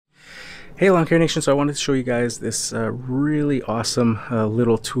Hey Lawn Care Nation, so I wanted to show you guys this really awesome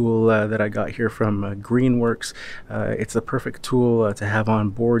little tool that I got here from Greenworks. It's the perfect tool to have on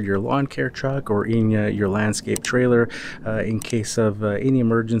board your lawn care truck or in your landscape trailer in case of any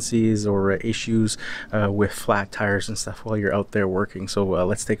emergencies or issues with flat tires and stuff while you're out there working. So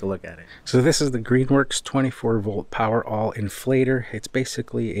let's take a look at it. So this is the Greenworks 24-volt Power All Inflator. It's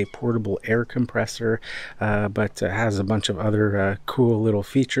basically a portable air compressor, but has a bunch of other cool little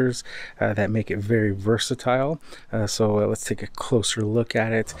features that make it very versatile. So let's take a closer look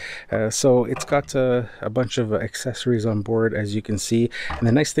at it. So it's got a bunch of accessories on board, as you can see, and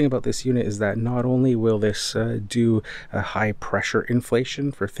the nice thing about this unit is that not only will this do a high pressure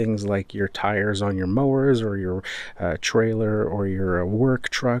inflation for things like your tires on your mowers or your trailer or your work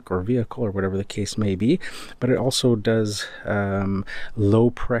truck or vehicle or whatever the case may be, but it also does low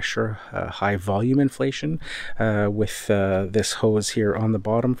pressure high volume inflation with this hose here on the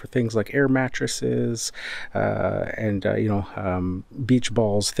bottom for things like air mattresses and beach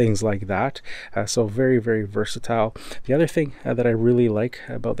balls, things like that. So very, very versatile. The other thing that I really like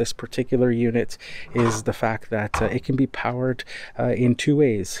about this particular unit is the fact that it can be powered in two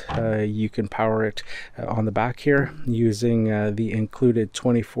ways. You can power it on the back here using the included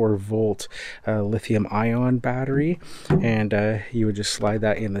 24-volt lithium-ion battery, and you would just slide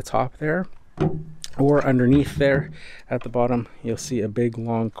that in the top there. Or underneath there at the bottom, you'll see a big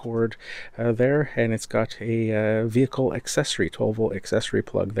long cord there, and it's got a vehicle accessory, 12-volt accessory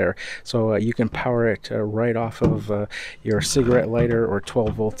plug there. So you can power it right off of your cigarette lighter or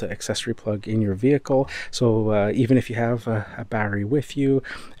 12-volt accessory plug in your vehicle. So even if you have a battery with you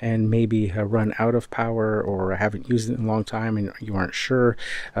and maybe run out of power or haven't used it in a long time and you aren't sure,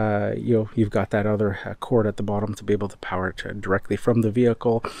 you've got that other cord at the bottom to be able to power it directly from the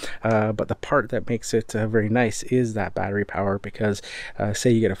vehicle. But the part that makes it very nice is that battery power, because say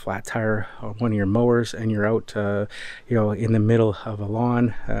you get a flat tire on one of your mowers and you're out in the middle of a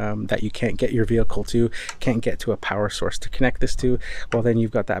lawn that you can't get your vehicle to, can't get to a power source to connect this to, well then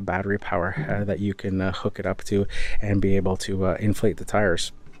you've got that battery power that you can hook it up to and be able to inflate the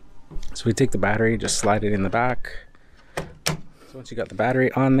tires. So we take the battery, just slide it in the back. So once you got the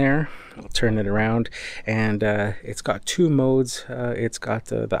battery on there, I'll turn it around, and it's got two modes. It's got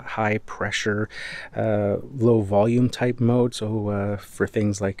the high pressure, low volume type mode. So for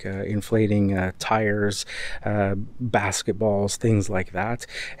things like inflating tires, basketballs, things like that.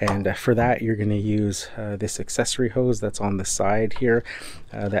 And for that, you're going to use this accessory hose that's on the side here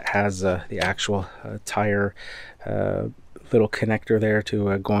that has the actual tire little connector there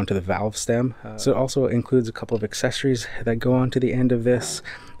to go onto the valve stem. So it also includes a couple of accessories that go onto the end of this,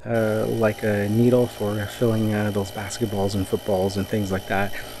 like a needle for filling those basketballs and footballs and things like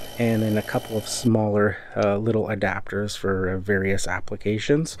that, and then a couple of smaller little adapters for various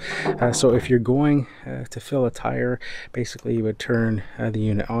applications. So if you're going to fill a tire, basically you would turn the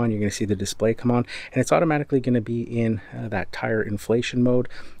unit on. You're going to see the display come on, and it's automatically going to be in that tire inflation mode.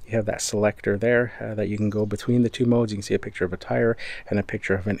 You have that selector there that you can go between the two modes. You can see a picture of a tire and a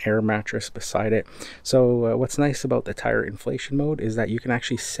picture of an air mattress beside it. So what's nice about the tire inflation mode is that you can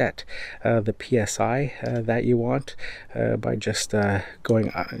actually set the PSI that you want by just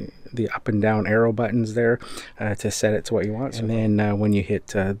going the up and down arrow buttons there to set it to what you want. And then when you hit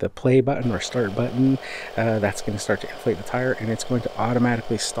the play button or start button, that's going to start to inflate the tire, and it's going to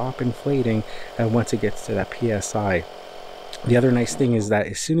automatically stop inflating once it gets to that PSI. The other nice thing is that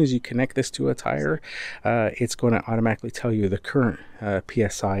as soon as you connect this to a tire, it's going to automatically tell you the current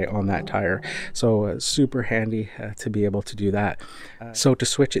PSI on that tire. So super handy to be able to do that. So to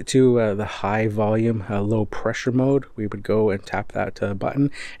switch it to the high volume, low pressure mode, we would go and tap that button,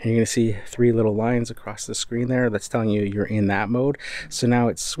 and you're going to see three little lines across the screen there that's telling you you're in that mode. So now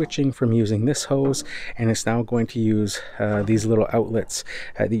it's switching from using this hose, and it's now going to use these little outlets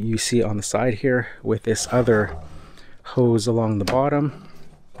that you see on the side here with this other hose along the bottom.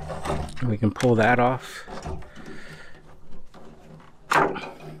 We can pull that off,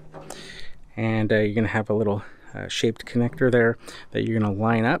 and you're going to have a little shaped connector there that you're going to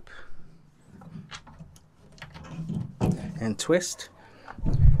line up and twist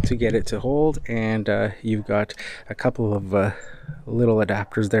to get it to hold, and you've got a couple of little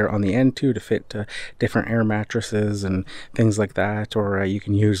adapters there on the end too to fit different air mattresses and things like that, or you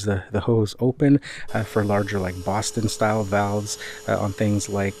can use the hose open for larger, like Boston style valves on things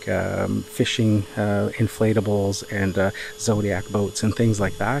like fishing inflatables and Zodiac boats and things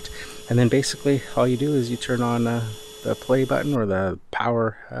like that. And then basically all you do is you turn on the play button or the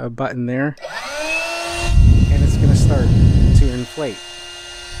power button there, and it's going to start to inflate.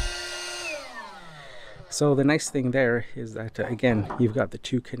 So the nice thing there is that again, you've got the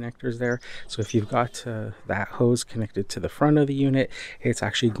two connectors there. So if you've got that hose connected to the front of the unit, it's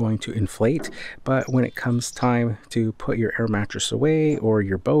actually going to inflate. But when it comes time to put your air mattress away or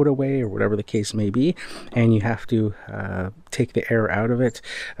your boat away or whatever the case may be, and you have to take the air out of it,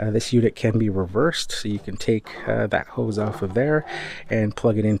 this unit can be reversed. So you can take that hose off of there and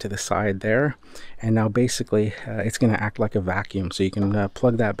plug it into the side there, and now basically it's going to act like a vacuum. So you can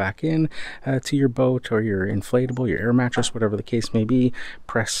plug that back in to your boat or your inflatable, your air mattress, whatever the case may be,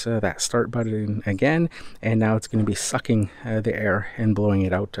 press that start button again, and now it's going to be sucking the air and blowing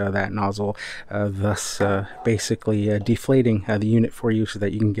it out that nozzle, thus basically deflating the unit for you so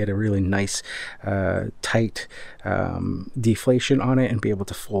that you can get a really nice tight deflation on it and be able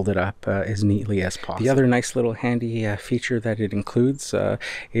to fold it up as neatly as possible. The other nice little handy feature that it includes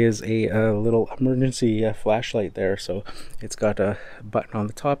is a little emergency flashlight there. So it's got a button on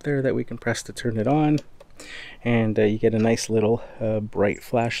the top there that we can press to turn it on, and you get a nice little bright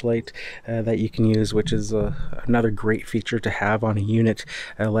flashlight that you can use, which is another great feature to have on a unit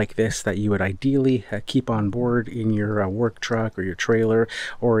like this that you would ideally keep on board in your work truck or your trailer,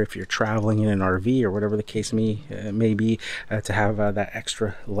 or if you're traveling in an RV or whatever the case may be, to have that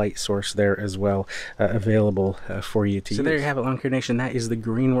extra light source there as well available for you to use. So there you have it, Lawn Care Nation. That is the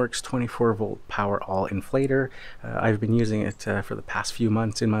Greenworks 24-volt Power All Inflator. I've been using it for the past few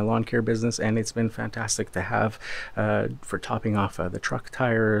months in my lawn care business, and it's been fantastic to have for topping off the truck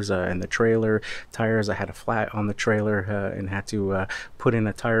tires and the trailer tires. I had a flat on the trailer and had to put in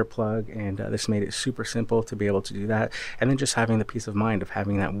a tire plug, and this made it super simple to be able to do that. And then just having the peace of mind of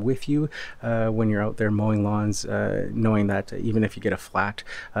having that with you when you're out there mowing lawns, knowing that even if you get a flat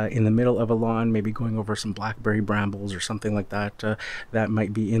in the middle of a lawn, maybe going over some blackberry brambles or something like that that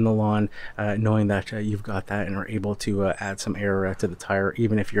might be in the lawn, knowing that you've got that and are able to add some air to the tire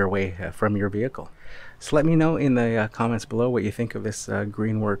even if you're away from your vehicle. So let me know in the comments below what you think of this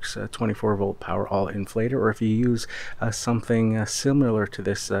Greenworks 24-volt Power All Inflator, or if you use something similar to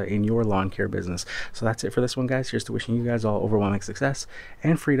this in your lawn care business. So that's it for this one, guys. Here's to wishing you guys all overwhelming success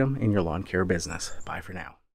and freedom in your lawn care business. Bye for now.